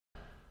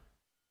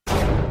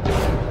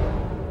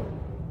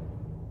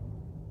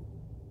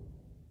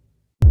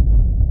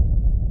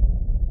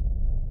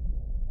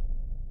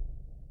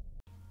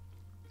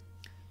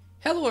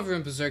Hello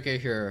everyone, Berserker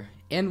here,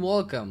 and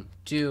welcome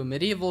to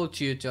Medieval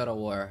 2 Total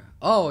War.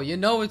 Oh, you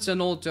know it's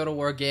an old Total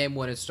War game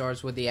when it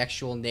starts with the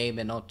actual name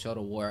and not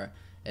Total War,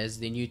 as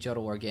the new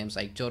Total War games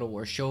like Total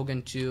War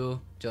Shogun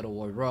 2, Total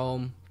War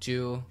Rome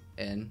 2,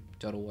 and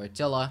Total War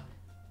Attila.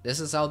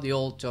 This is how the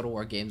old Total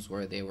War games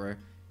were. They were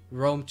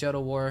Rome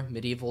Total War,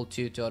 Medieval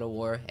 2 Total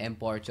War,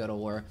 Empire Total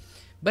War.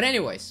 But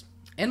anyways,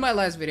 in my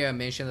last video I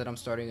mentioned that I'm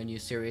starting a new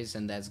series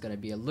and that's gonna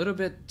be a little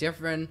bit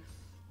different.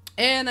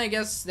 And I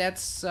guess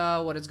that's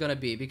what it's gonna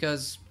be,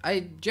 because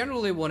I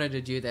generally wanted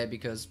to do that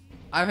because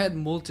I've had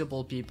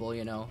multiple people,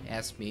 you know,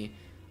 ask me,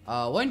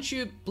 why don't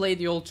you play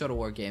the old Total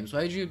War games?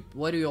 Why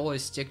do you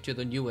always stick to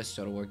the newest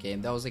Total War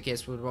game? That was the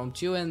case with Rome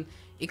 2, and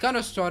it kind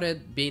of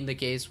started being the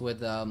case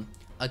with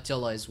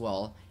Attila as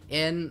well.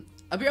 And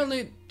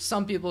apparently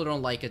some people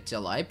don't like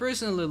Attila. I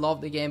personally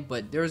love the game,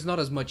 but there's not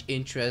as much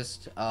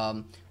interest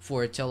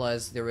for Attila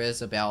as there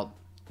is about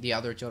the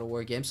other Total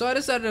War games. So I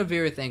decided to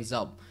vary things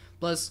up.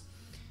 Plus,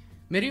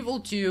 Medieval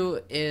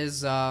 2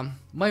 is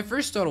my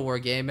first Total War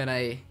game, and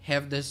I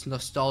have this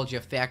nostalgia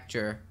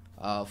factor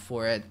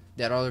for it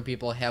that other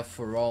people have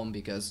for Rome,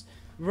 because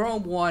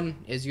Rome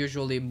 1 is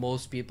usually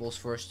most people's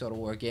first Total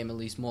War game, at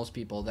least most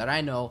people that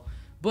I know.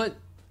 But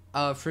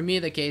for me,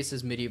 the case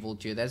is Medieval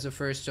 2. That's the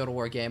first Total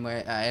War game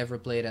I ever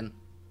played, and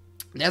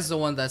that's the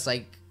one that's,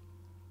 like,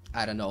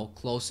 I don't know,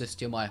 closest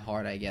to my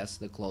heart, I guess.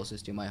 The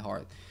closest to my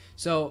heart.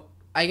 So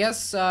I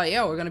guess,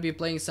 yeah, we're gonna be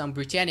playing some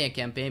Britannia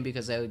campaign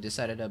because I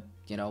decided to,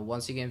 you know,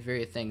 once again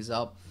vary things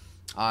up.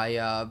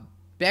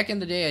 Back in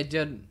the day I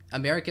did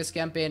America's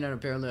campaign, and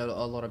apparently a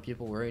lot of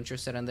people were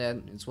interested in that.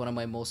 It's one of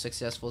my most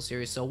successful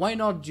series, so why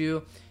not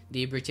do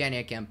the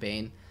Britannia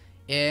campaign?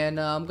 And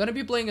I'm gonna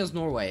be playing as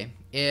Norway,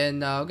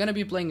 and I'm gonna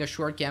be playing a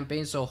short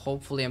campaign, so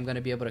hopefully I'm gonna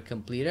be able to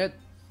complete it,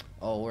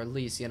 or at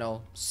least, you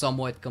know,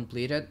 somewhat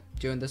complete it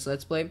during this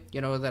Let's Play.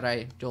 You know that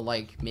I don't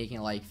like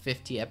making like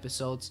 50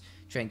 episodes,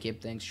 try and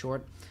keep things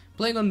short.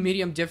 Playing on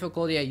medium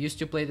difficulty. I used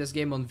to play this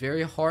game on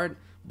very hard,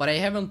 but I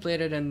haven't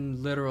played it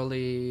in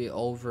literally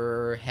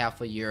over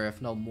half a year,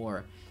 if not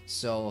more.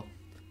 So,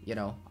 you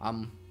know,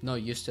 I'm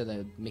not used to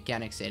the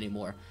mechanics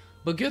anymore.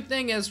 But good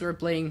thing is we're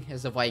playing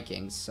as the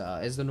Vikings,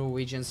 as the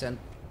Norwegians, and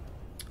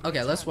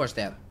okay, let's watch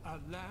that. A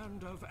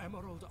land of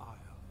emerald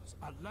isles,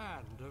 a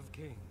land of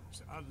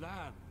kings, a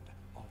land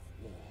of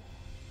war.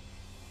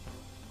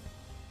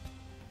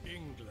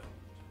 England.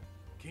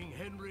 King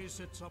Henry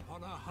sits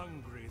upon a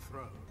hungry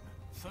throne,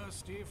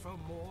 thirsty for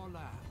more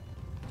land.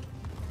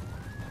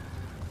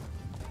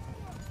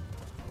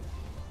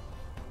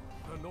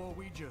 The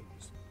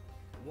Norwegians,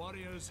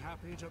 warriors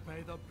happy to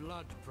pay the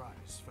blood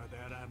price for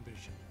their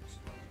ambitions.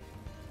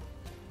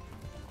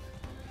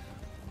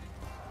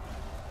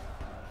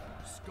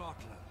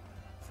 Scotland.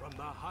 From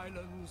the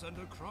highlands and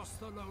across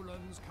the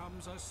lowlands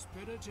comes a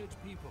spirited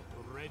people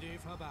ready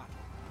for battle.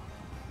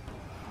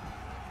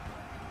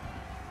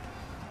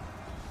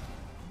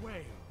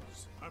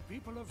 Wales, a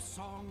people of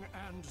song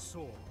and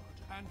sword,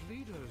 and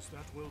leaders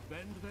that will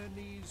bend their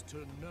knees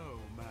to no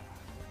man.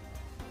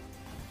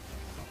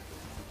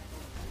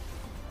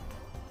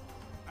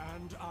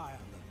 And Ireland.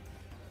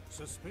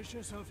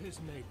 Suspicious of his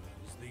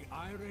neighbors, the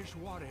Irish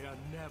warrior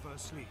never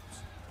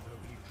sleeps,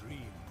 though he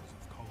dreams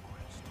of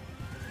conquest.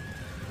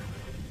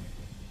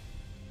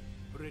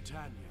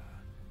 Britannia.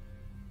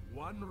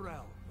 One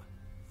realm,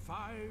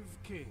 5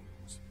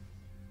 kings,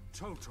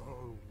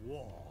 total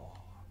war.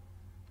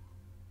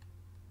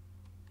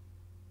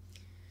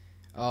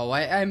 Oh,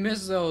 I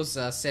miss those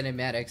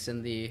cinematics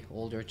in the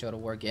older Total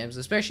War games,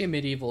 especially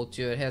Medieval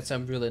 2. It had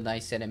some really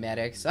nice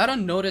cinematics. I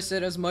don't notice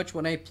it as much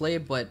when I play,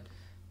 but,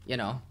 you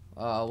know,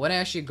 when I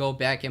actually go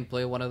back and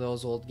play one of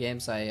those old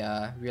games,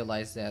 I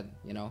realize that,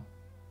 you know,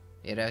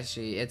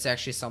 it's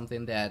actually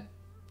something that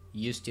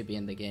used to be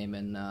in the game,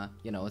 and,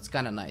 you know, it's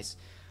kind of nice.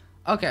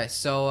 Okay,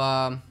 so,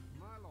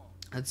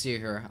 let's see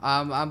here.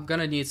 I'm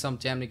gonna need some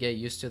time to get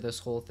used to this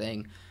whole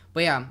thing.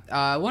 But yeah,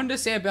 I wanted to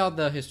say about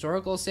the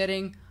historical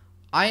setting.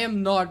 I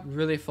am not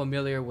really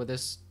familiar with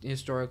this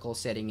historical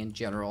setting in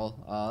general.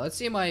 Let's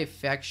see my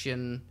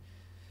faction.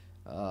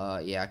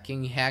 Yeah,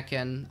 King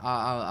Haakon.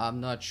 I'm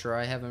not sure.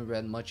 I haven't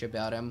read much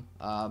about him.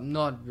 I'm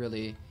not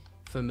really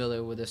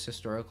familiar with this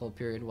historical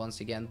period once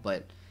again,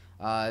 but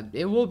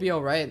it will be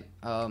alright.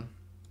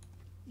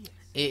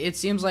 It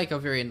seems like a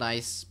very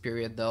nice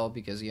period though,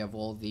 because you have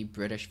all the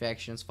British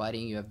factions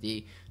fighting. You have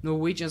the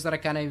Norwegians that are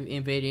kind of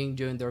invading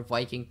doing their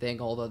Viking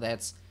thing, although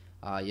that's,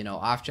 you know,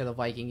 after the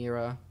Viking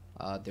era.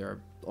 They're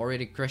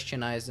already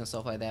Christianized and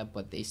stuff like that,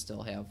 but they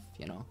still have,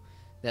 you know,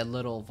 that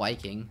little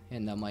Viking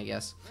in them, I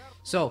guess.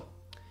 So,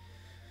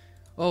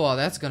 oh well,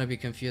 that's gonna be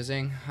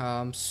confusing.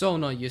 So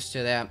not used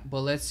to that,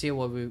 but let's see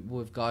what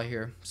we've got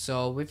here.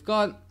 So we've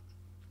got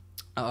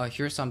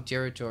here's some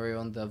territory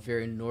on the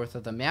very north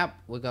of the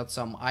map. We got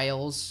some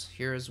isles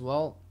here as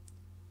well,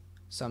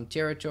 some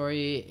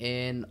territory.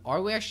 And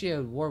are we actually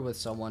at war with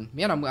someone?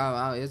 Man,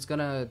 it's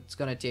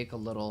gonna take a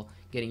little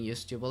getting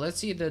used to. But let's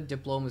see the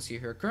diplomacy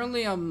here.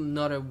 Currently, I'm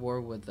not at war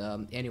with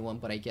anyone,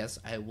 but I guess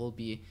I will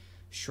be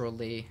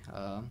shortly.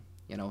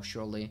 You know,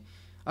 shortly.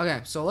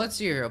 Okay, so let's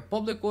see here.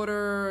 Public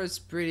order is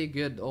pretty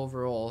good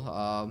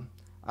overall.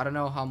 I don't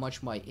know how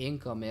much my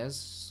income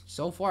is.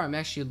 So far, I'm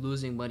actually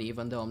losing money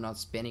even though I'm not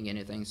spending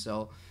anything.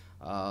 So,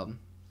 um,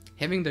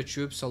 having the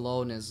troops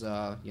alone is,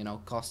 you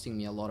know, costing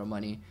me a lot of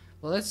money.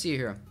 Well, let's see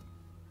here.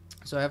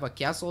 So I have a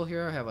castle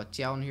here. I have a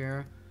town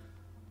here.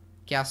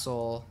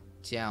 Castle,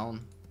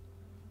 town.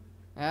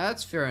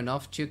 That's fair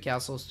enough. 2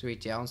 castles, 3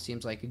 towns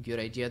seems like a good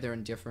idea. They're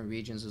in different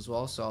regions as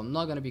well. So I'm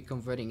not going to be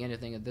converting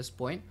anything at this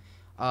point.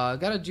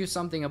 Gotta do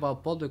something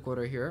about public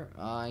order here.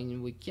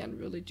 And we can't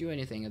really do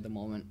anything at the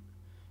moment.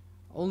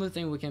 Only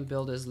thing we can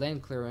build is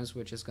land clearance,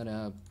 which is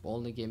gonna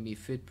only give me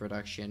food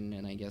production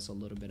and I guess a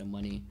little bit of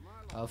money.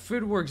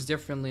 Food works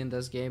differently in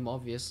this game.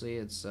 Obviously,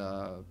 it's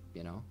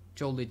you know,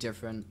 totally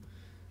different.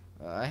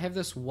 I have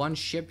this one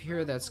ship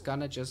here that's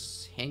kinda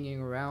just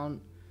hanging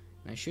around.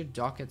 I should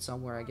dock it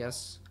somewhere, I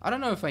guess. I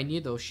don't know if I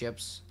need those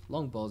ships.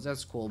 Longbows,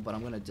 that's cool, but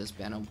I'm gonna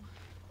disband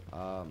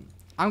them.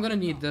 I'm gonna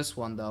need this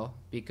one though,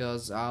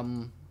 because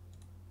I'm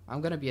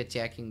gonna be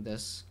attacking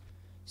this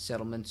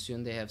settlement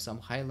soon. They have some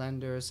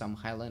Highlanders, some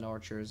Highland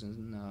archers,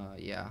 and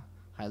yeah,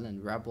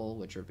 Highland rebel,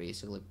 which are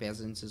basically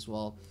peasants as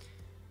well.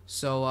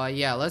 So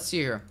yeah, let's see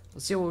here.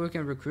 Let's see what we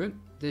can recruit.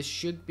 This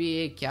should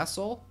be a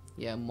castle.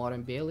 Yeah,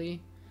 modern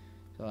Bailey.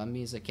 So that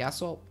means a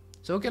castle.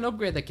 So we can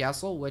upgrade the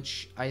castle,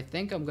 which I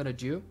think I'm gonna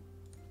do.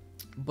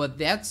 But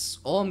that's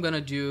all I'm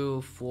gonna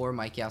do for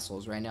my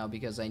castles right now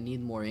because I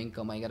need more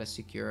income. I gotta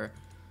secure.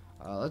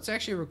 Let's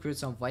actually recruit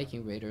some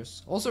Viking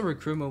raiders. Also,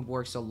 recruitment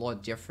works a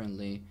lot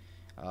differently.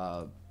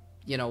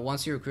 You know,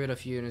 once you recruit a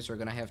few units, we're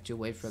gonna have to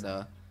wait for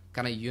the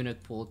kind of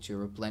unit pool to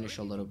replenish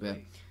a little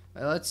bit.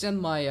 Let's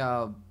send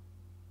my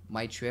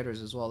my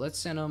traders as well. Let's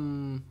send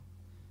them.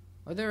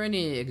 Are there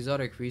any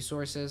exotic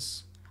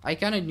resources? I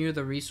kind of knew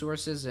the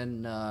resources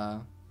in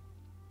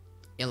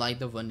like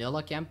the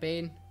vanilla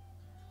campaign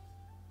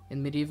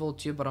in Medieval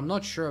 2, but I'm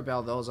not sure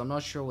about those. I'm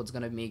not sure what's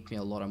gonna make me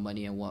a lot of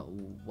money and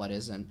what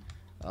isn't.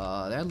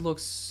 That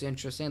looks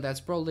interesting.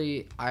 That's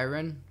probably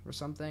iron or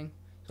something.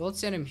 So let's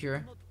send him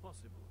here.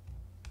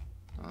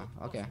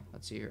 Oh, okay,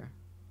 let's see here.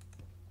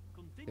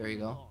 There you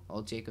go.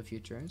 I'll take a few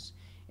turns.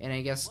 And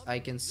I guess I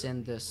can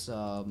send this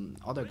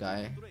other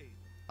guy,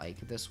 like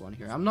this one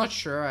here. I'm not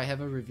sure. I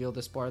haven't revealed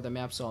this part of the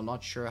map, so I'm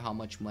not sure how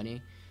much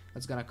money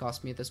that's gonna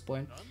cost me at this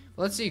point.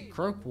 Let's see,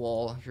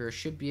 Kirkwall here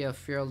should be a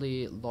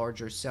fairly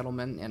larger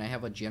settlement, and I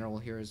have a general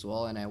here as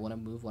well, and I want to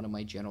move one of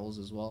my generals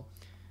as well.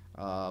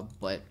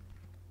 But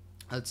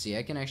let's see,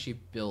 I can actually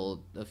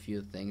build a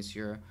few things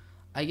here.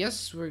 I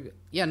guess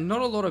yeah,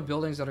 not a lot of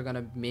buildings that are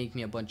gonna make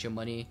me a bunch of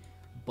money,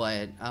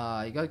 but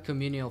I got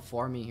communal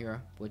farming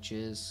here, which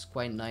is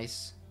quite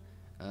nice.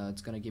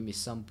 It's gonna give me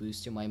some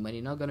boost to my money.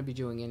 Not gonna be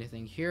doing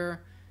anything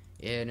here.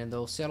 And in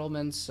those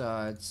settlements,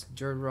 it's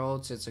dirt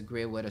roads. It's a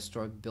great way to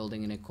start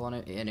building an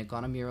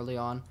economy early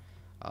on.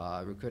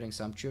 Recruiting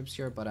some troops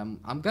here, but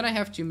I'm gonna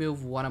have to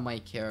move one of my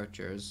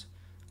characters.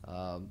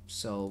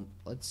 So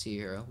let's see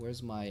here.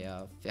 Where's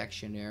my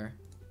factionaire?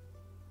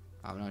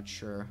 I'm not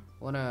sure.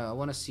 I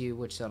wanna see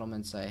which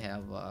settlements I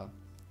have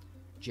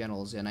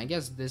generals in. I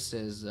guess this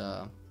is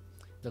the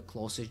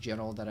closest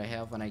general that I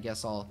have, and I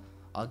guess I'll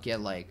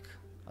get like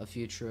a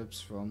few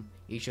troops from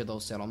each of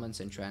those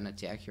settlements and try and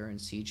attack here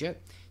and siege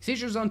it.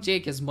 Siegers don't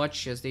take as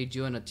much as they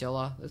do in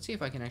Attila. Let's see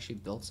if I can actually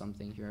build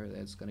something here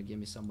that's gonna give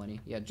me some money.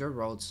 Yeah, dirt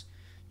roads.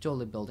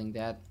 Totally building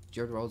that.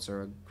 Dirt roads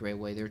are a great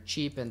way. They're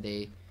cheap and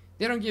they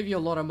don't give you a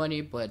lot of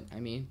money, but I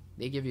mean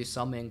they give you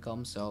some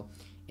income. So,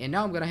 and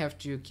now I'm gonna have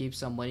to keep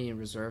some money in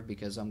reserve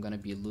because I'm gonna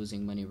be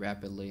losing money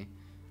rapidly.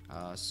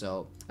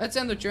 So let's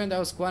end the turn. That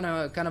was kind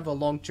of a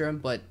long turn,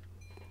 but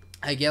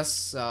I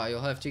guess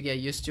you'll have to get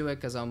used to it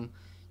because I'm,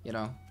 you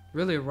know,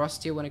 really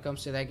rusty when it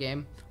comes to that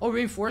game. Oh,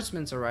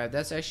 reinforcements arrived.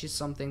 That's actually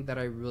something that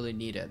I really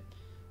needed.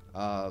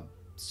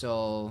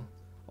 So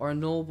our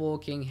noble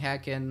King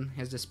Haakon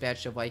has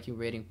dispatched a Viking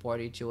raiding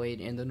party to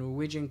aid in the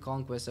Norwegian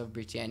conquest of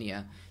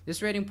Britannia.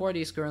 This raiding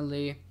party is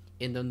currently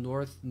in the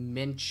North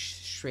Minch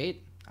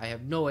Strait. I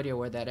have no idea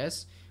where that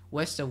is.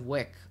 West of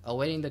Wick,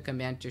 awaiting the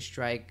command to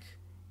strike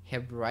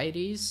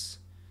Hebrides.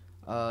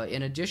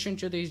 In addition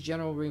to these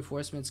general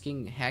reinforcements,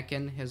 King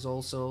Haakon has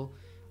also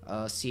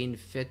seen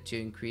fit to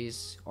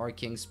increase our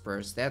king's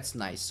purse. That's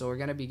nice. So we're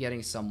gonna be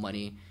getting some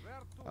money.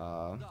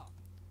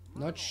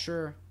 Not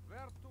sure.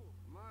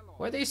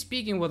 Why are they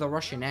speaking with a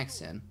Russian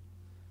accent?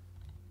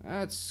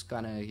 That's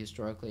kind of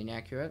historically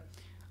inaccurate.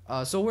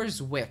 So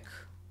where's Wick?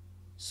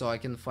 So I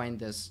can find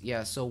this.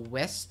 Yeah, so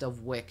west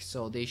of Wick.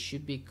 So they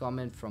should be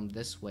coming from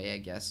this way, I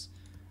guess.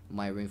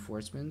 My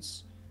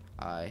reinforcements.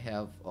 I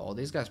have... Oh,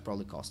 these guys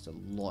probably cost a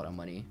lot of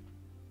money.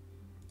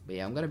 But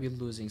yeah, I'm gonna be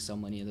losing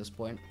some money at this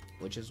point,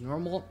 which is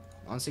normal.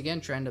 Once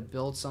again, trying to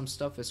build some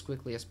stuff as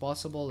quickly as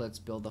possible. Let's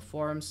build the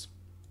farms.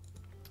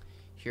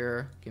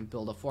 Here, can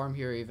build a farm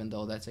here, even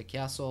though that's a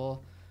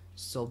castle.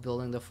 Still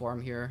building the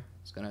farm here.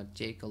 It's gonna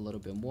take a little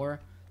bit more.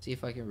 See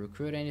if I can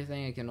recruit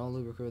anything. I can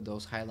only recruit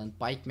those Highland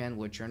pikemen,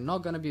 which are not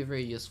gonna be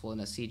very useful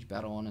in a siege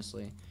battle,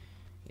 honestly.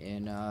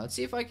 And let's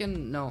see if I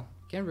can... No,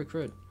 can't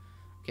recruit.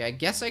 Okay, I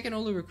guess I can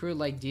only recruit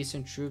like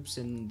decent troops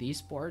in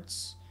these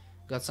parts.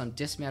 Got some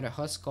dismounted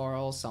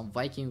Huskarls, some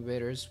Viking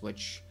Raiders,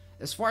 which,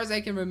 as far as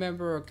I can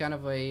remember, are kind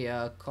of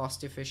a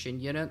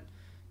cost-efficient unit.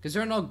 Because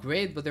they're not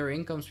great, but their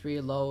income's pretty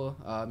low.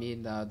 I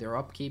mean, their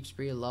upkeep's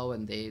pretty low,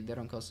 and they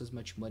don't cost as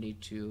much money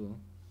to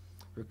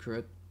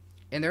recruit.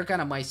 And they're kind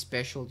of my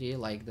specialty,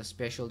 like the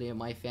specialty of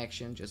my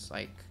faction, just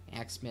like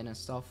Axemen and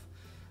stuff.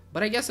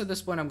 But I guess at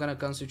this point I'm gonna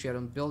concentrate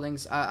on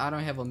buildings. I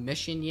don't have a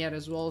mission yet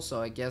as well,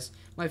 so I guess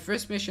my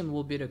first mission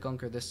will be to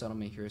conquer this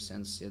settlement here,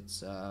 since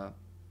it's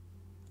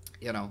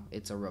you know,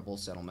 it's a rebel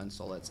settlement.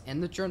 So let's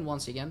end the turn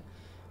once again.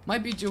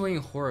 Might be doing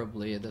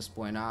horribly at this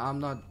point. I'm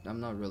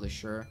not really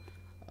sure.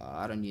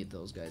 I don't need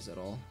those guys at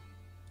all.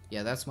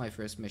 Yeah, that's my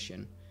first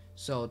mission.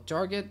 So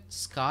target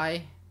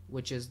Sky,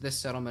 which is this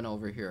settlement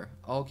over here.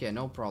 Okay,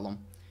 no problem.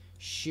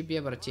 Should be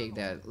able to take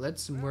that.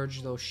 Let's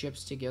merge those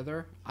ships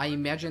together. I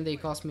imagine they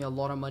cost me a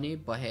lot of money,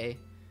 but hey,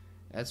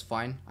 that's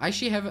fine. I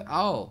actually have...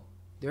 Oh,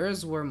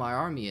 there's where my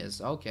army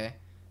is. Okay,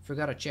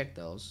 forgot to check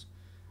those.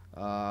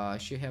 I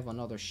should have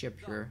another ship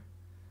here.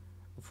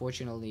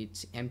 Unfortunately,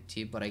 it's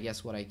empty, but I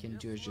guess what I can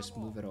do is just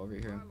move it over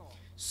here.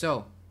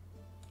 So,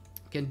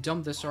 can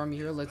dump this army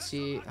here. Let's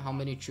see how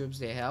many troops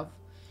they have.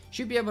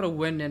 Should be able to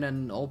win in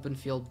an open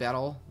field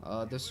battle.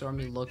 This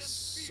army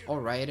looks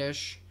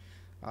alright-ish.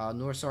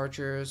 Norse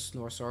archers.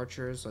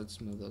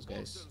 Let's move those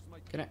guys.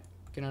 Can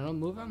I not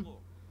move them?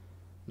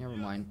 Never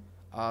mind.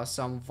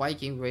 Some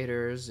Viking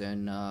raiders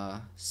and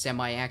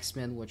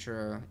semi-axemen, which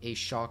are a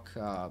shock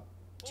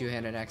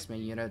two-handed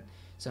axemen unit.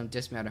 Some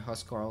dismounted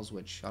Huskarls,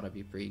 which ought to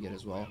be pretty good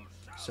as well.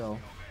 So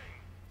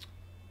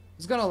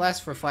it's gonna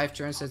last for 5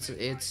 turns.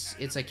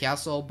 It's a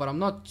castle, but I'm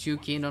not too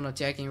keen on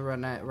attacking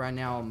right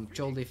now. I'm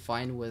totally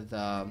fine with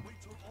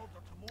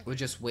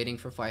just waiting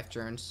for 5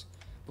 turns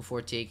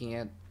before taking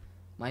it.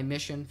 My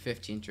mission,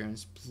 15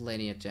 turns,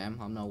 plenty of time.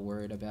 I'm not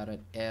worried about it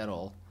at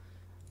all.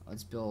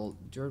 Let's build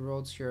dirt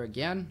roads here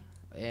again,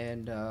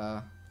 and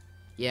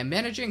yeah,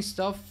 managing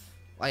stuff,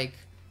 like,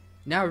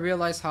 now I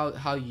realize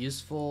how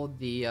useful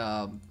the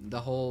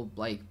whole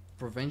like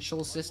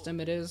provincial system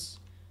is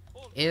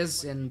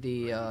in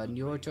the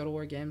newer Total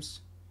War games.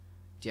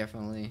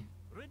 Definitely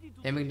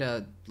having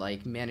to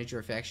like manage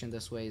your faction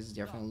this way is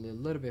definitely a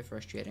little bit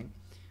frustrating.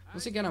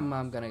 Once again,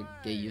 I'm gonna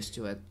get used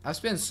to it. I've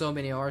spent so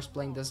many hours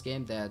playing this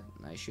game that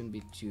I shouldn't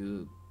be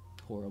too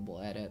horrible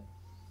at it.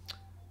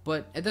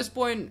 But at this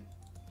point,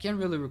 can't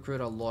really recruit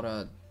a lot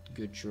of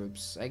good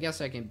troops. I guess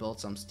I can build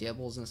some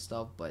stables and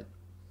stuff, but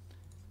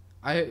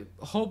I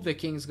hope the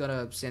king's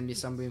gonna send me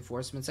some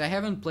reinforcements. I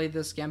haven't played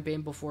this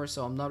campaign before,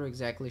 so I'm not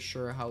exactly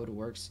sure how it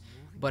works.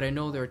 But I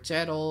know there are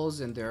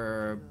titles and there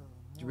are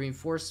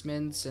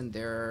reinforcements and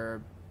there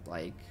are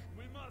like...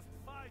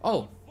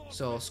 Oh!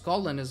 So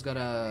Scotland is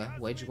gonna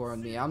wage war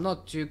on me. I'm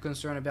not too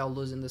concerned about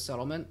losing the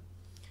settlement.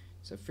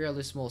 It's a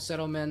fairly small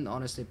settlement.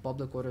 Honestly,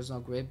 public order is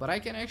not great, but I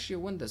can actually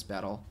win this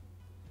battle.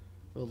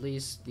 Or at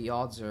least the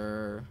odds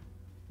are...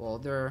 Well,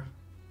 their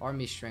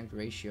army strength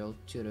ratio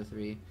 2 to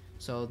 3.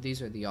 So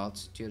these are the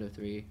odds, 2 to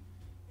 3.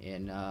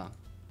 And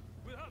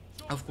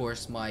of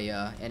course my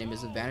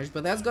enemy's advantage.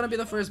 But that's gonna be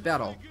the first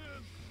battle.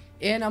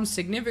 And I'm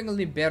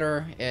significantly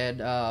better at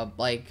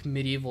like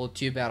medieval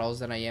 2 battles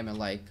than I am in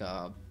like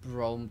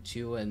Rome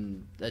 2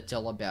 and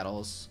Attila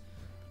battles.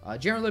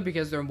 Generally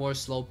because they're more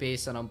slow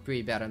paced and I'm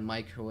pretty bad at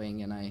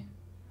microing, and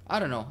I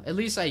don't know, at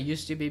least I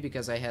used to be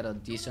because I had a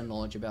decent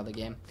knowledge about the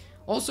game.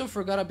 Also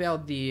forgot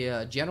about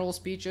the general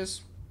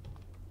speeches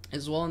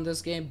as well in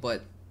this game,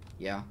 but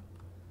yeah,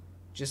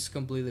 just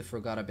completely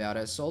forgot about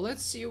it. So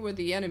let's see where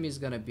the enemy's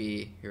gonna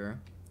be here.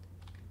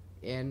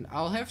 And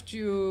I'll have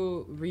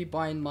to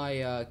rebind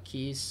my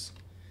keys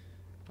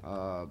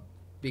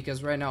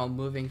because right now I'm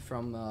moving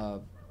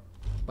from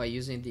by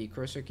using the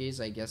cursor keys,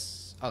 I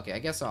guess. Okay, I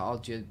guess I'll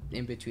do it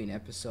in between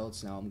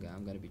episodes. Now I'm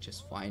gonna be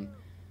just fine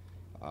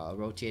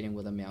rotating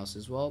with a mouse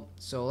as well.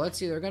 So let's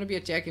see, they're gonna be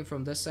attacking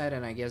from this side,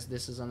 and I guess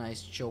this is a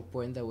nice choke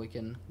point that we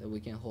can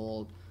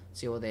hold.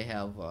 See what they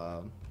have.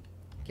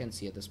 Can't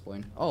see at this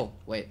point. Oh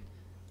wait,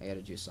 I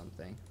gotta do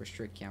something.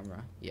 Restrict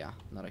camera. Yeah,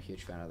 not a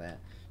huge fan of that.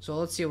 So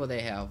let's see what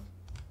they have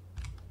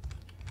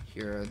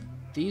here.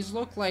 These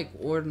look like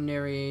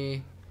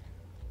ordinary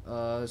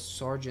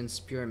sergeant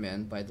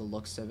spearmen by the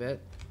looks of it.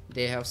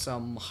 They have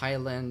some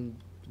Highland,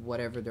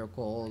 whatever they're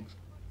called,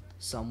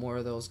 some more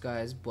of those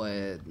guys,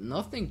 but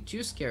nothing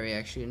too scary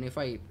actually. And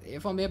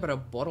if I'm able to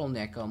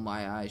bottleneck them,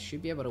 I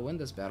should be able to win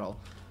this battle.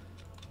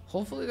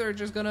 Hopefully they're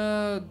just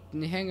gonna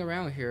hang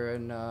around here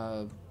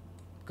and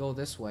go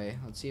this way.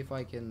 Let's see if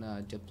I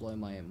can deploy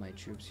my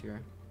troops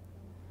here.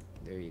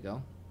 There you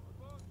go.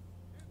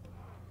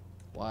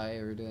 Why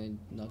are they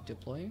not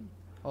deploying?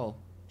 Oh,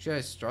 should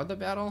I start the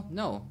battle?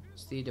 No,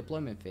 it's the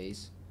deployment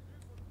phase.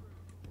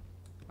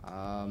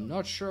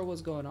 Not sure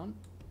what's going on.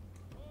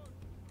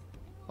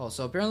 Oh,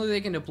 so apparently they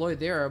can deploy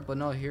there, but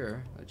not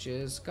here, which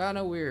is kind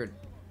of weird.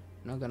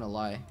 Not gonna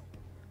lie.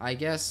 I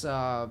guess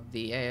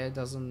the AI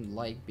doesn't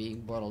like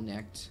being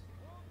bottlenecked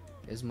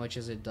as much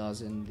as it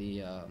does in the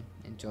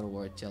in Total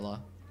War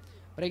Attila.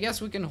 But I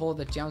guess we can hold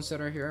the town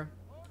center here.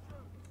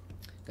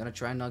 Gonna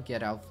try and not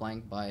get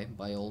outflanked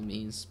by all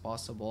means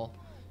possible.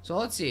 So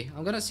let's see.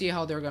 I'm gonna see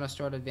how they're gonna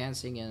start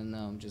advancing, and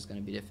I'm just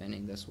gonna be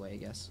defending this way, I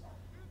guess.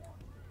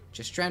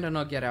 Just trying to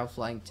not get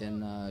outflanked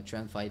and try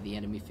and fight the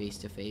enemy face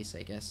to face,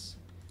 I guess.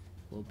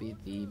 Will be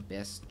the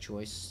best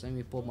choice. Let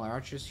me pull my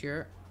archers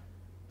here.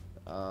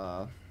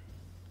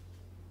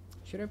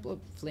 Should I put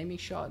flaming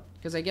shot?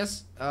 Because I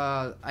guess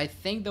I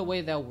think the way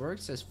that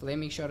works is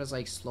flaming shot is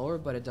like slower,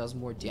 but it does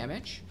more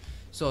damage.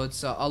 So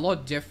it's a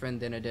lot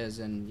different than it is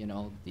in, you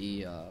know,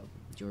 the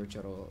your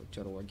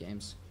Total War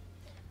games.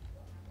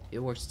 It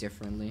works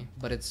differently,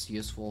 but it's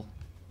useful.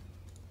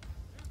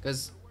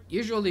 Because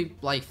usually,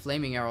 like,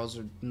 flaming arrows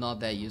are not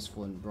that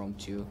useful in Rome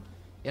 2.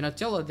 In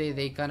Attila,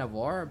 they kind of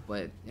are,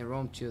 but in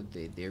Rome 2,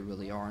 they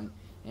really aren't.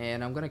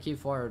 And I'm gonna keep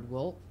forward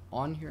will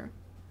on here,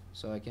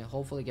 so I can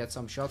hopefully get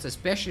some shots,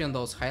 especially on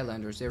those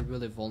Highlanders. They're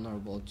really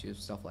vulnerable to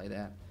stuff like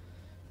that.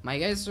 My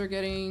guys are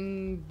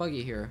getting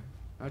buggy here.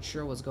 Not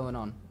sure what's going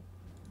on,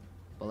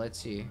 but let's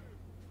see.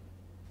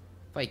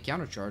 If I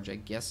countercharge, I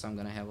guess I'm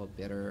gonna have a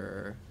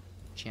better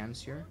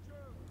chance here.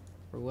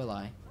 Or will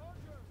I?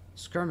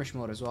 Skirmish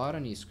mode as well. I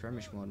don't need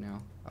skirmish mode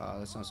now.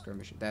 That's not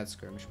skirmish. That's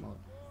skirmish mode.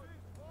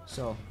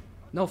 So,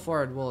 no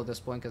forward will at this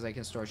point because I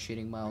can start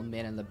shooting my own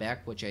men in the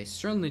back, which I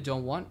certainly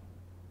don't want.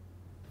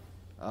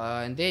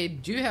 And they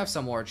do have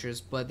some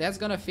archers, but that's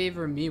gonna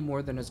favor me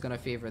more than it's gonna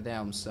favor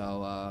them.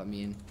 So, I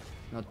mean,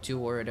 not too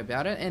worried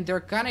about it. And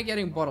they're kind of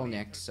getting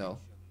bottlenecked, so.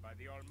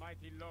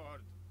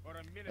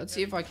 Let's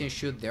see if I can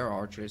shoot their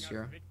archers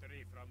here.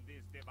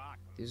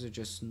 These are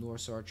just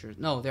Norse archers.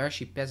 No, they're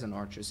actually peasant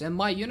archers. And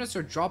my units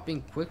are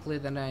dropping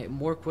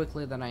more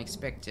quickly than I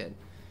expected.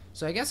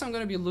 So I guess I'm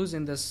gonna be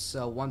losing this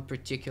one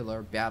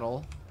particular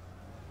battle.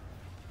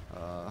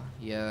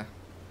 Yeah.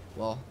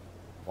 Well,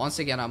 once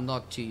again, I'm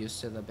not too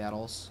used to the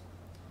battles.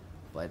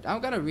 But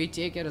I'm gonna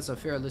retake it. It's a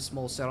fairly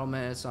small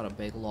settlement. It's not a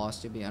big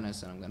loss, to be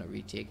honest. And I'm gonna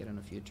retake it in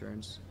a few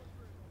turns.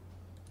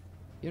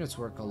 Units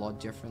work a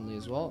lot differently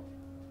as well.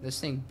 This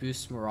thing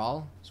boosts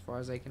morale, as far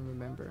as I can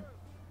remember.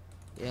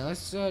 Yeah,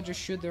 let's just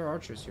shoot their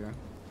archers here.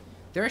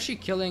 They're actually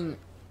killing...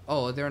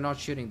 Oh, they're not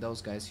shooting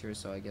those guys here,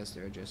 so I guess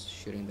they're just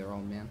shooting their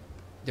own men.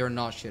 They're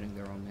not shooting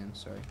their own men,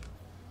 sorry.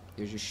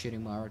 They're just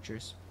shooting my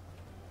archers.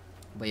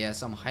 But yeah,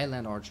 some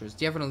Highland archers.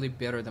 Definitely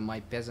better than my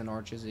peasant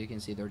archers. As you can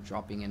see, they're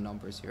dropping in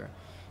numbers here.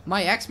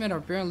 My axemen are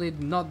apparently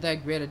not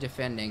that great at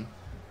defending.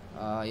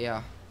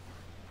 Yeah.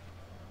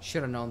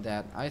 Should have known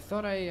that. I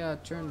thought I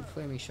turned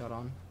flaming shot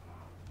on.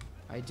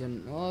 I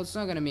didn't. Well, it's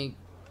not going to make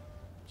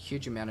a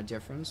huge amount of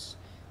difference.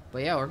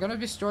 But yeah, we're going to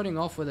be starting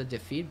off with a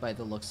defeat by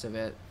the looks of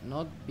it.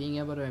 Not being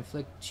able to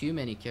inflict too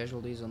many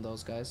casualties on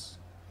those guys.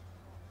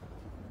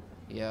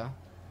 Yeah.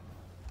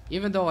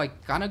 Even though I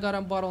kind of got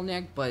on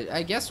bottleneck, but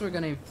I guess we're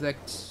going to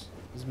inflict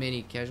as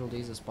many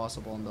casualties as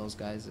possible on those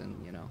guys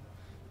and, you know,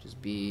 just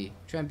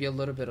try and be a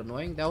little bit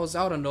annoying. That was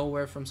out of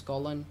nowhere from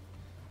Scotland.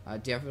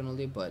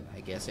 Definitely, but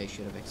I guess I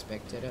should have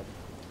expected it.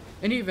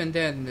 And even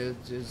then,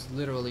 it's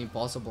literally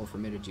impossible for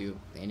me to do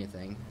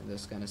anything in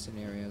this kind of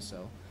scenario,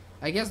 so...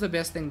 I guess the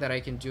best thing that I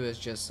can do is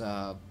just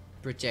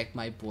protect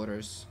my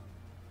borders.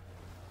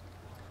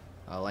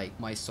 Like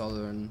my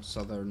southern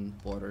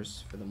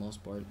borders for the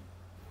most part.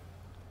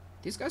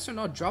 These guys are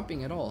not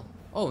dropping at all.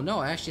 Oh no,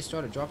 I actually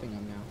started dropping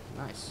them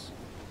now. Nice.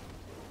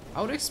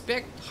 I would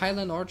expect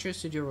Highland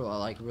archers to do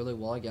like really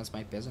well against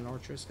my peasant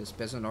archers, because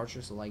peasant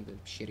archers are like the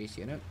shittiest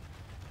unit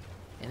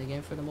in the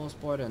game for the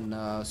most part.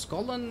 And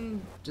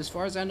Scotland, as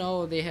far as I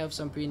know, they have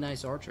some pretty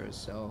nice archers,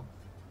 so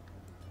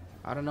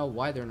I don't know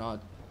why they're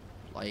not,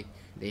 like,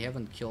 they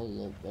haven't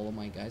killed all of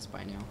my guys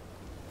by now.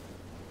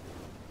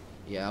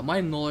 Yeah,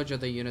 my knowledge of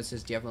the units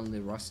is definitely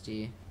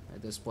rusty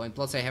at this point.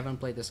 Plus, I haven't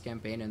played this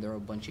campaign and there are a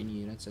bunch of new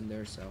units in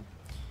there, so...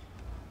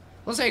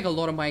 Looks like a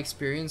lot of my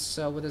experience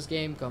with this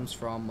game comes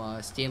from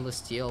stainless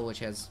steel, which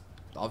has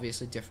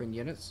obviously different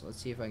units.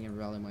 Let's see if I can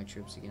rally my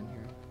troops again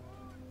here.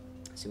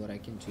 See what I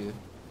can do.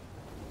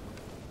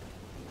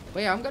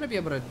 But yeah, I'm gonna be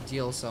able to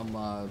deal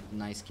some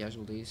nice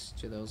casualties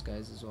to those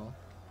guys as well.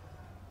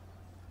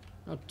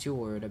 Not too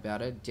worried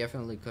about it.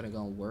 Definitely could have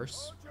gone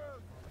worse.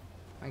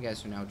 My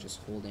guys are now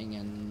just holding,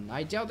 and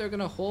I doubt they're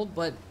gonna hold,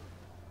 but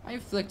I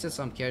inflicted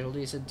some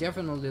casualties. It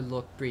definitely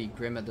looked pretty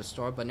grim at the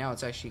start, but now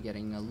it's actually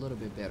getting a little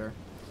bit better.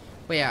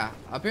 But yeah,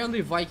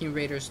 apparently Viking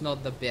Raiders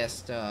not the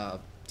best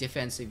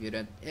defensive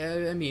unit.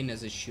 I mean,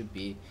 as it should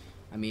be.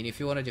 I mean, if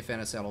you want to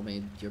defend a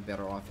settlement, you're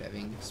better off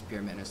having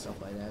spearmen and stuff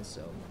like that,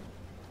 so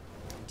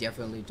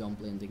definitely don't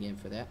blame the game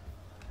for that.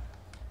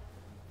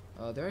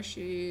 They're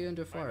actually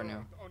under fire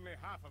now. Only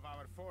half of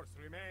our force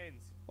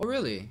remains. Oh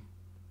really?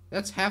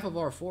 That's half of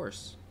our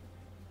force.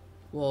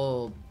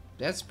 Well,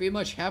 that's pretty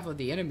much half of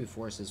the enemy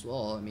force as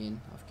well. I mean,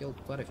 I've killed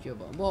quite a few of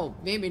them. Well,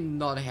 maybe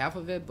not half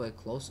of it, but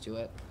close to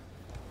it.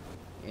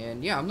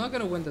 And yeah, I'm not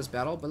gonna win this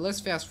battle, but let's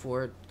fast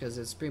forward, because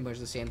it's pretty much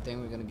the same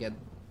thing. We're gonna get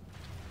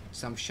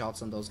some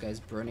shots on those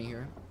guys burning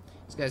here.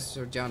 These guys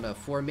are down to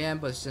 4 men,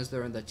 but since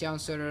they're in the town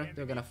center,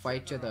 they're gonna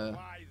fight to the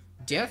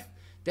death.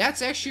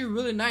 That's actually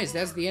really nice.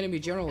 That's the enemy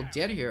general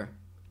dead here.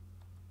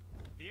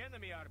 The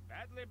enemy are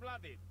badly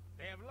blooded.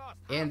 They have lost.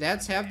 And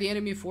that's half the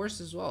enemy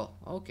force as well.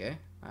 Okay.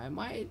 I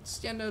might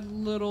stand a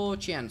little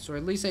chance, or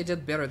at least I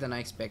did better than I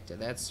expected,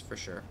 that's for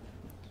sure.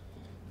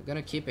 We're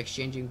gonna keep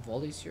exchanging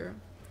volleys here.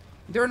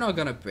 They're not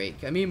gonna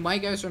break. I mean, my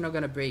guys are not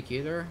gonna break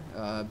either.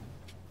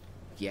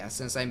 Yeah,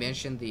 since I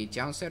mentioned the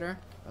town center,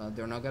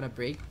 they're not gonna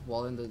break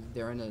while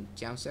they're in the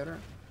town center.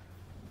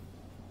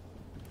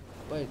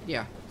 But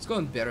yeah, it's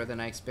going better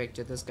than I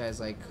expected. This guy's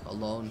like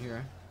alone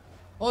here.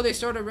 Oh, they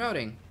started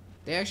routing.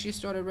 They actually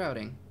started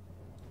routing.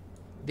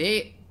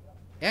 They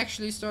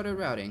actually started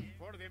routing.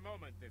 For the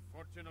moment, the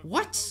fortune of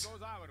What? people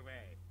goes our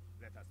way.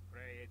 Let us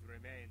pray it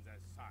remains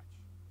as such.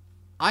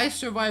 I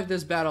survived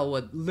this battle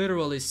with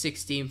literally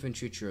 60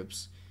 infantry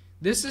troops.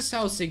 This is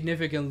how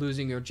significant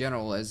losing your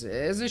general is,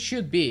 as it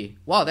should be.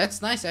 Wow,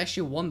 that's nice. I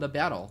actually won the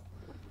battle.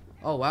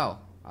 Oh wow,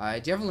 I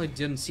definitely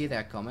didn't see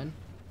that coming.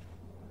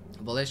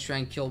 But let's try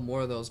and kill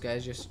more of those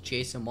guys. Just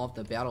chase them off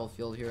the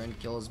battlefield here and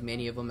kill as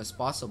many of them as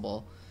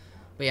possible.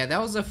 But yeah,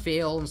 that was a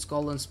fail in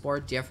Scotland's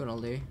part,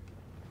 definitely.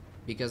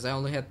 Because I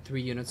only had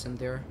 3 units in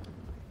there.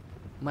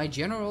 My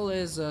general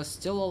is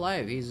still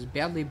alive. He's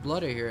badly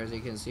blooded here, as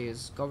you can see.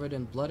 He's covered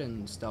in blood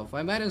and stuff.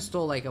 I might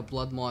install like a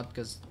blood mod,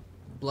 because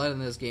blood in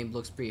this game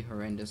looks pretty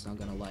horrendous, not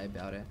gonna lie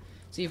about it.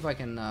 See if I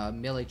can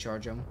melee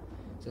charge him.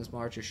 Since my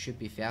archer should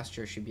be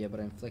faster, should be able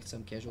to inflict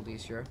some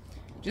casualties here.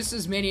 Just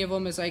as many of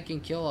them as I can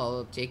kill,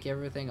 I'll take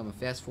everything. I'm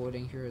fast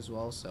forwarding here as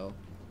well, so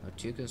not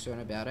too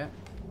concerned about it.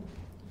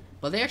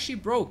 But they actually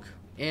broke,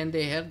 and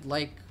they had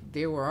like,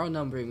 they were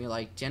outnumbering me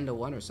like 10 to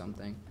 1 or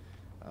something.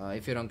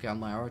 If you don't count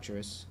my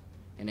archers.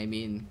 And I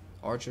mean,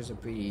 archers are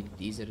pretty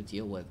easy to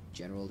deal with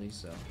generally,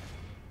 so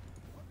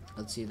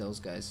let's see those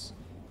guys.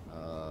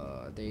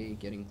 Are they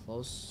getting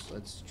close?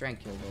 Let's try and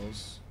kill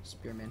those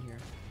spearmen here.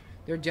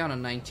 They're down to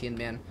 19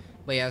 men.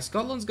 But yeah,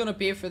 Scotland's gonna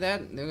pay for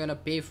that. They're gonna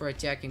pay for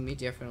attacking me,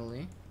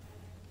 definitely.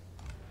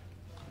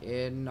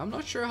 And I'm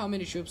not sure how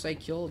many troops I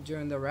killed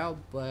during the rout,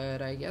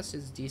 but I guess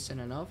it's decent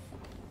enough.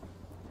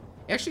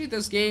 Actually,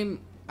 this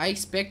game, I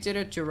expected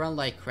it to run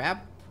like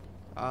crap.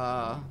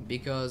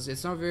 Because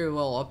it's not very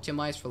well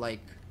optimized for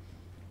like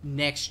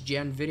next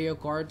gen video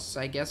cards,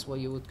 I guess what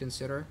you would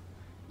consider.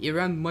 It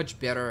ran much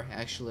better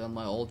actually on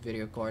my old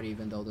video card,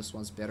 even though this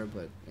one's better,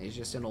 but it's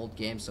just an old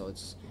game, so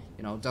it's,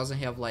 you know, it doesn't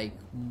have like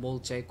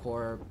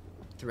multi-core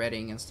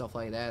threading and stuff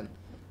like that.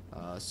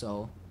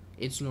 So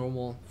it's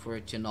normal for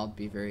it to not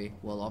be very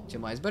well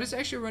optimized, but it's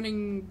actually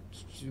running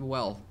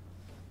well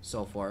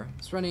so far.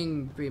 It's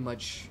running pretty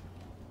much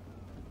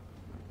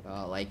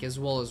like as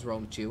well as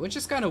Rome 2, which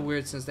is kind of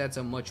weird since that's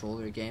a much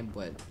older game,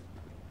 but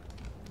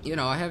you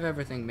know, I have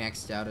everything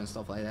maxed out and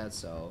stuff like that,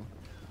 so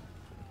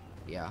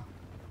yeah.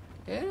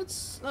 And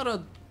it's not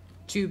a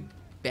too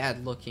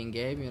bad looking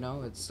game, you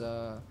know. It's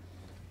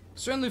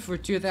certainly for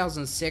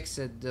 2006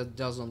 it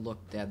doesn't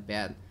look that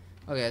bad.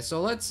 Okay, so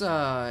let's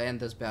end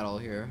this battle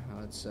here.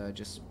 Let's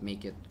just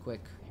make it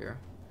quick here,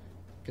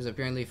 because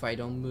apparently if I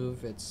don't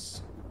move,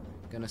 it's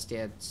gonna stay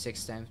at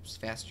 6 times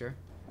faster.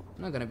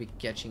 I'm not gonna be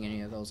catching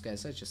any of those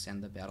guys. Let's just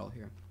end the battle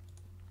here.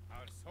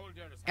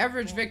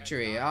 Average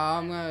victory. You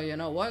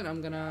know what?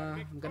 I'm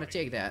gonna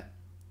take that.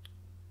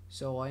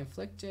 So I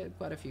inflicted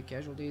quite a few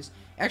casualties.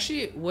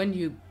 Actually, when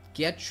you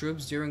get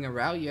troops during a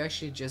rout, you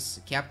actually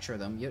just capture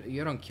them.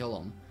 You don't kill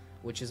them,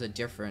 which is a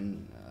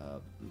different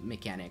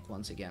mechanic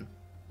once again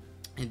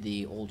in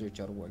the older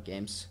Total War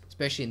games,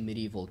 especially in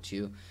Medieval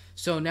 2.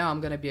 So now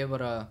I'm gonna be able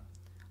to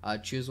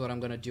choose what I'm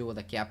gonna do with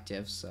the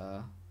captives.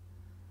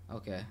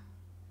 Okay.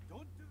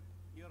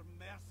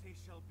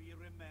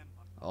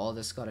 All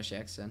the Scottish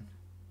accent.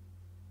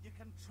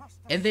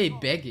 And they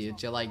beg you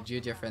to like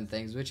do different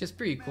things, which is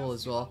pretty cool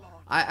as well.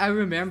 I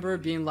remember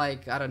being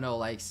like, I don't know,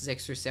 like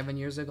 6 or 7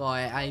 years ago,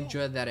 I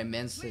enjoyed that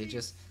immensely,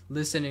 just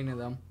listening to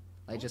them.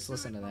 Like, just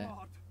listen to that.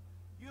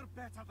 You're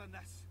better than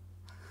this.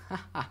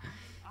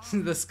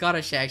 The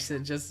Scottish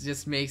accent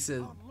just makes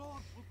it,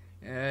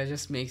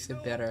 just makes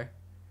it better.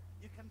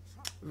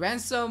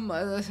 Ransom,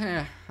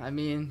 I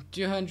mean,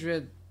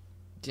 200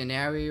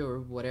 denarii or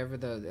whatever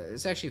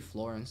it's actually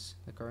florins,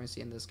 the currency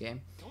in this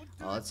game.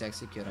 Oh, let's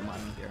execute them out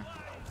of here.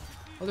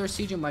 Oh, they're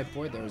sieging my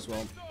port there as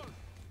well.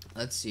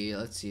 Let's see.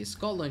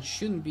 Scotland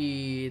shouldn't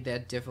be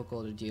that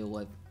difficult to deal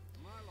with.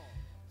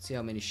 Let's see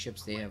how many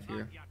ships they have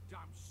here.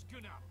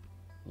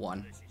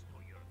 1.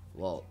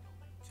 Well,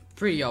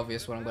 pretty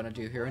obvious what I'm gonna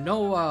do here.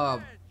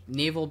 No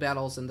naval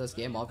battles in this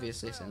game,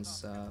 obviously,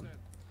 since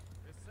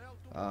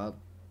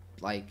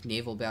like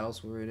naval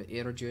battles were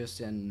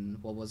introduced in,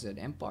 what was it,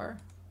 Empire?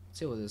 Let's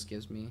see what this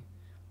gives me.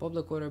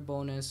 Public order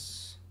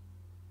bonus.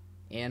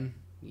 And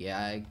yeah,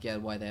 I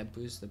get why that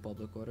boosts the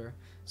public order.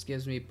 This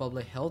gives me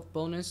public health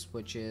bonus,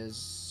 which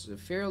is a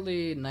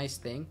fairly nice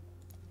thing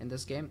in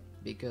this game,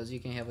 because you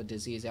can have a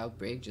disease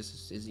outbreak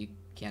just as you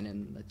can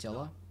in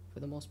Attila for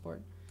the most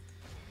part.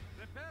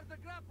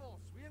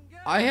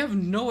 I have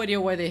no idea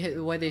why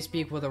they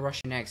speak with a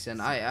Russian accent.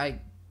 I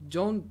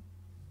don't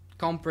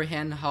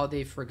comprehend how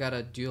they forgot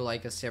to do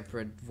like a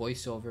separate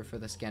voiceover for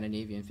the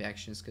Scandinavian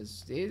factions,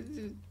 because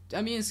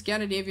I mean,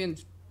 Scandinavian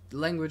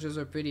languages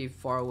are pretty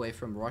far away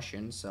from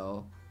Russian,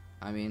 so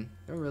I mean,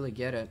 don't really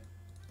get it.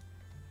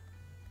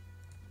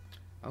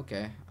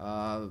 Okay.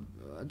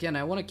 Again,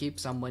 I want to keep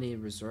some money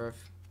in reserve,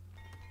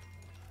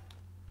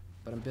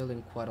 but I'm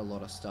building quite a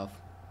lot of stuff.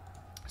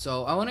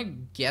 So I want to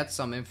get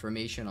some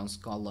information on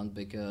Scotland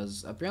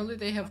because apparently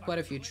they have quite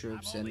a few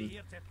troops, and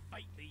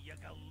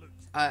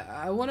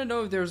I want to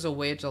know if there's a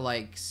way to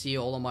like see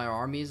all of my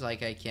armies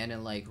like I can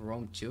in like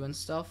Rome 2 and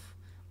stuff.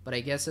 But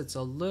I guess it's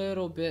a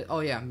little bit... Oh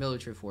yeah,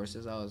 military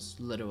forces. I was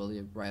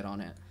literally right on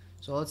it.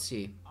 So let's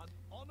see.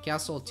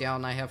 Castle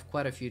Town, I have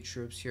quite a few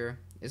troops here.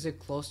 Is it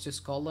close to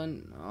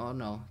Scotland? Oh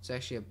no, it's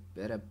actually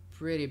at a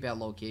pretty bad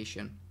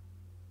location.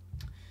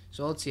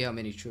 So let's see how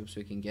many troops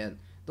we can get.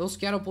 Those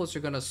catapults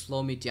are gonna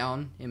slow me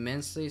down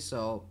immensely,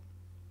 so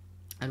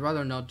I'd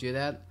rather not do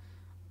that.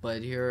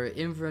 But here,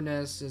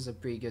 Inverness is a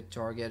pretty good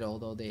target,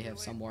 although they have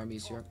some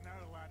armies here.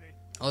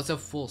 Oh, it's a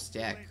full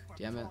stack,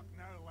 damn it.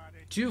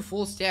 2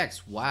 full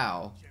stacks,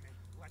 wow.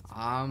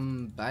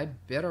 I'm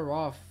better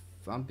off,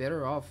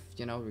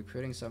 you know,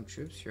 recruiting some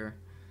troops here.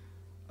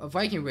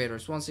 Viking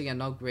Raiders, once again,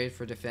 not great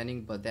for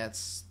defending, but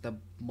that's the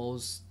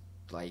most,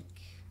 like,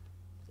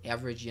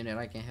 average unit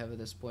I can have at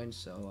this point,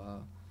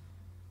 so,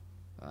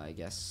 I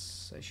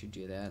guess I should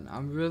do that.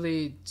 I'm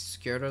really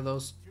scared of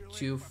those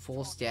 2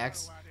 full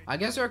stacks. I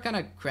guess they're kind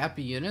of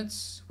crappy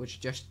units,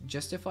 which just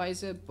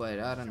justifies it, but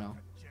I don't know.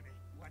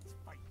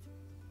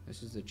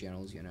 This is the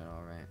general's unit,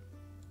 alright.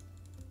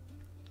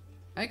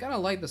 I kind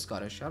of like the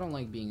Scottish. I don't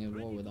like being in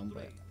war with them,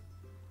 but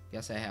I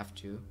guess I have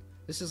to.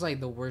 This is like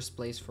the worst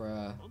place for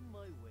a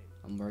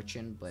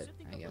merchant, but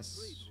I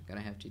guess I'm gonna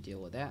have to deal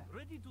with that.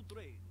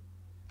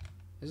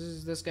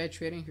 Is this guy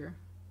trading here?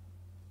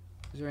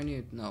 Is there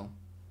any? No,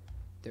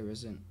 there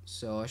isn't.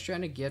 So I was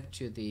trying to get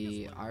to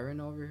the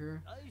iron over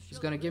here. It's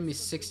gonna give me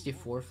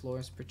 64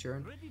 florins per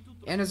turn,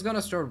 and it's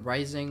gonna start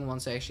rising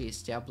once I actually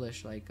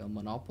establish like a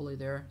monopoly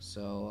there.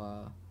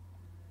 So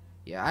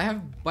yeah, I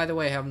have, by the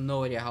way, I have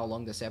no idea how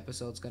long this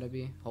episode's gonna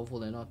be.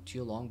 Hopefully not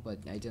too long, but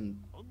I didn't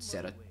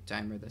set a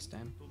timer this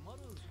time.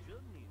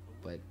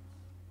 But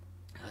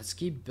let's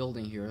keep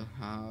building here.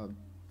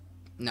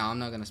 No, I'm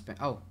not gonna spend.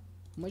 Oh,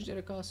 how much did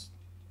it cost?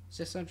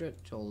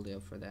 600. Totally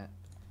up for that.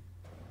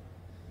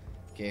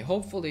 Okay,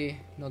 hopefully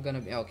not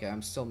gonna be. Okay,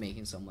 I'm still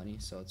making some money,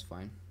 so it's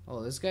fine.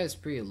 Oh, this guy is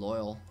pretty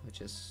loyal,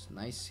 which is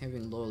nice.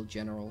 Having loyal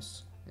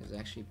generals is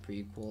actually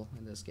pretty cool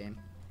in this game.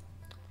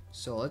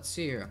 So let's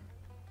see here.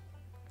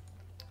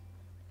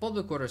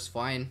 Public order is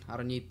fine. I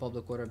don't need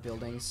public order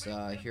buildings.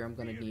 Here I'm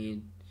gonna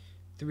need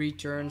 3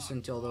 turns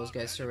until those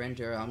guys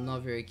surrender. I'm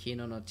not very keen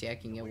on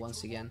attacking it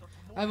once again.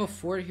 I have a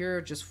fort here,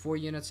 just 4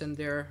 units in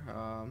there.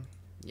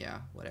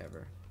 Yeah,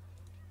 whatever.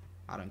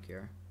 I don't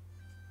care.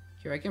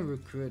 Here I can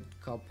recruit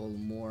a couple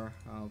more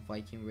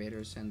Viking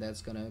Raiders, and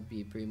that's gonna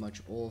be pretty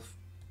much all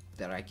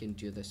that I can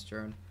do this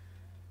turn.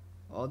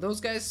 Oh,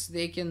 those guys,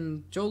 they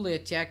can totally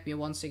attack me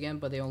once again,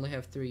 but they only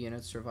have 3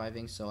 units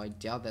surviving, so I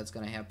doubt that's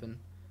gonna happen.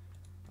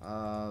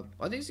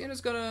 Are these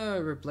units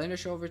gonna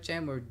replenish over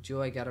time, or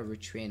do I gotta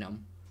retrain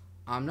them?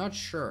 I'm not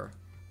sure,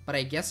 but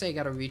I guess I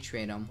gotta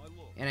retrain them.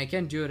 And I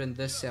can't do it in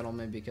this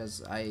settlement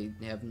because I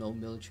have no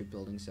military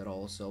buildings at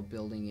all, so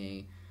building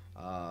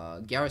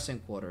a garrison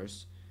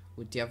quarters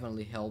would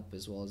definitely help,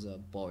 as well as a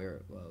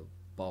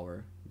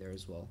bower there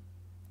as well.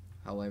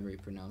 However you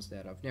pronounce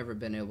that. I've never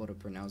been able to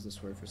pronounce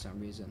this word for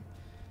some reason.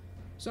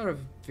 It's not a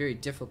very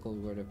difficult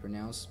word to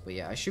pronounce, but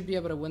yeah, I should be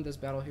able to win this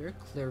battle here.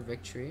 Clear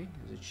victory,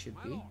 as it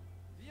should be.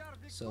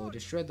 So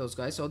destroy those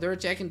guys. So they're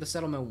attacking the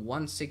settlement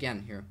once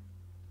again here.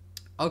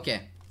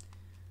 Okay.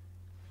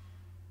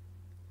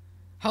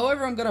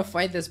 However, I'm gonna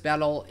fight this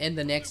battle in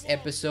the next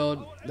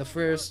episode. The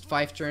first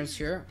 5 turns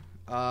here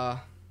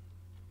are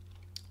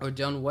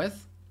done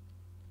with.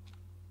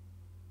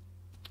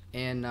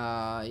 And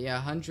yeah,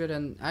 100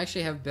 and I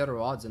actually have better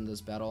odds in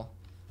this battle.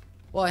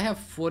 Well, I have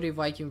 40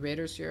 Viking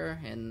Raiders here,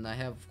 and I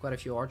have quite a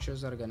few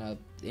archers that are gonna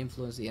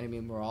influence the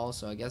enemy morale,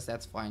 so I guess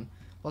that's fine.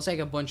 Plus, like,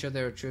 a bunch of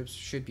their troops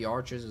should be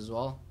archers as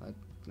well. Let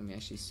me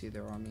actually see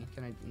their army.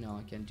 Can I? No,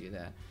 I can't do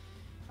that.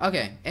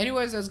 Okay,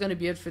 anyways, that's gonna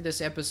be it for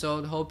this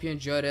episode. Hope you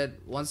enjoyed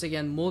it. Once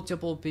again,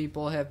 multiple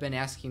people have been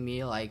asking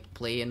me, like,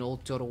 play an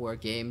old Total War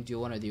game, do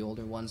one of the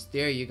older ones.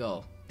 There you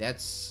go.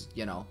 That's,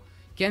 you know,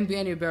 can't be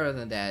any better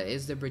than that.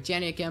 It's the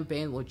Britannia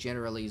campaign, which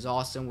generally is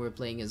awesome. We're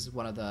playing as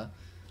one of the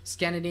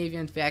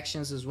Scandinavian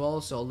factions as well,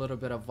 so a little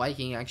bit of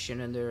Viking action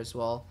in there as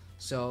well.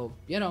 So,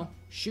 you know,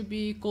 should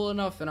be cool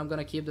enough, and I'm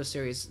gonna keep the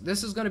series.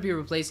 This is gonna be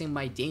replacing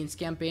my Danes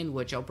campaign,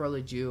 which I'll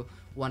probably do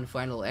one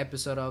final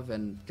episode of,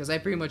 and because I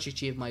pretty much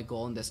achieved my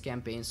goal in this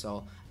campaign,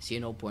 so I see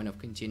no point of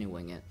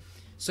continuing it.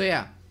 So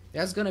yeah,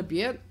 that's gonna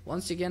be it.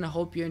 Once again, I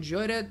hope you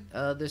enjoyed it.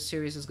 This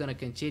series is gonna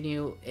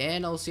continue,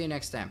 and I'll see you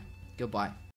next time. Goodbye.